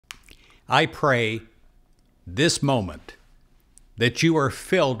I pray this moment that you are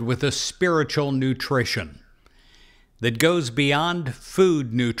filled with a spiritual nutrition that goes beyond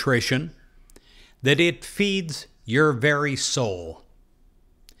food nutrition, that it feeds your very soul.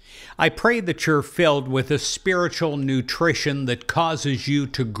 I pray that you're filled with a spiritual nutrition that causes you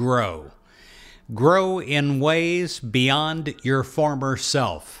to grow. Grow in ways beyond your former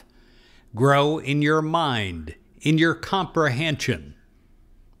self. Grow in your mind, in your comprehension,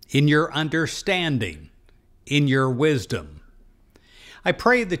 in your understanding, in your wisdom. I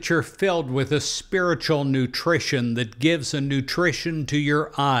pray that you're filled with a spiritual nutrition that gives a nutrition to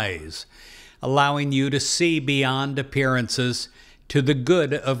your eyes, allowing you to see beyond appearances to the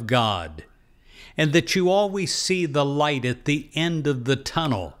good of God, and that you always see the light at the end of the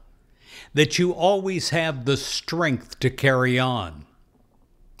tunnel, that you always have the strength to carry on.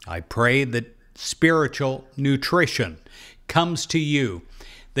 I pray that spiritual nutrition comes to you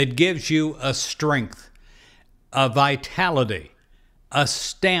that gives you a strength, a vitality, a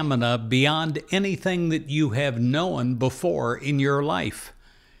stamina beyond anything that you have known before in your life.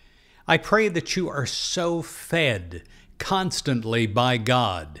 I pray that you are so fed constantly by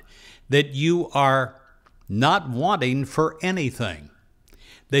God that you are not wanting for anything,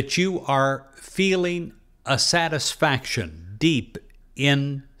 that you are feeling a satisfaction deep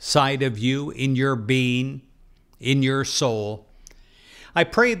inside of you, in your being, in your soul. I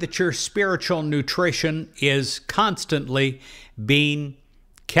pray that your spiritual nutrition is constantly being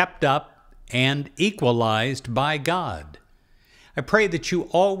kept up and equalized by God. I pray that you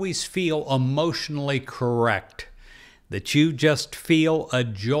always feel emotionally correct, that you just feel a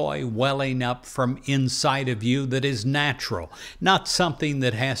joy welling up from inside of you that is natural, not something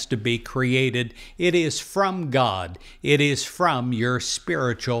that has to be created. It is from God. It is from your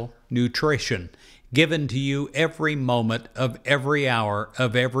spiritual nutrition, given to you every moment of every hour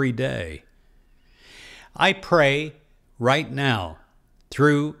of every day. I pray right now,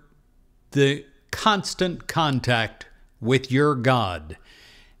 through the constant contact with your God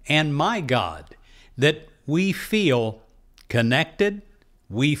and my God, that we feel connected,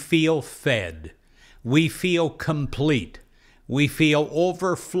 we feel fed, we feel complete, we feel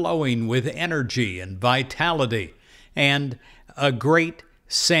overflowing with energy and vitality and a great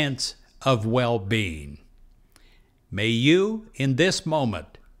sense of well-being. May you, in this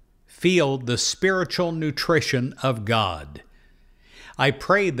moment, feel the spiritual nutrition of God. I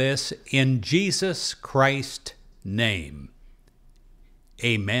pray this in Jesus Christ's name.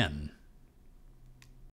 Amen.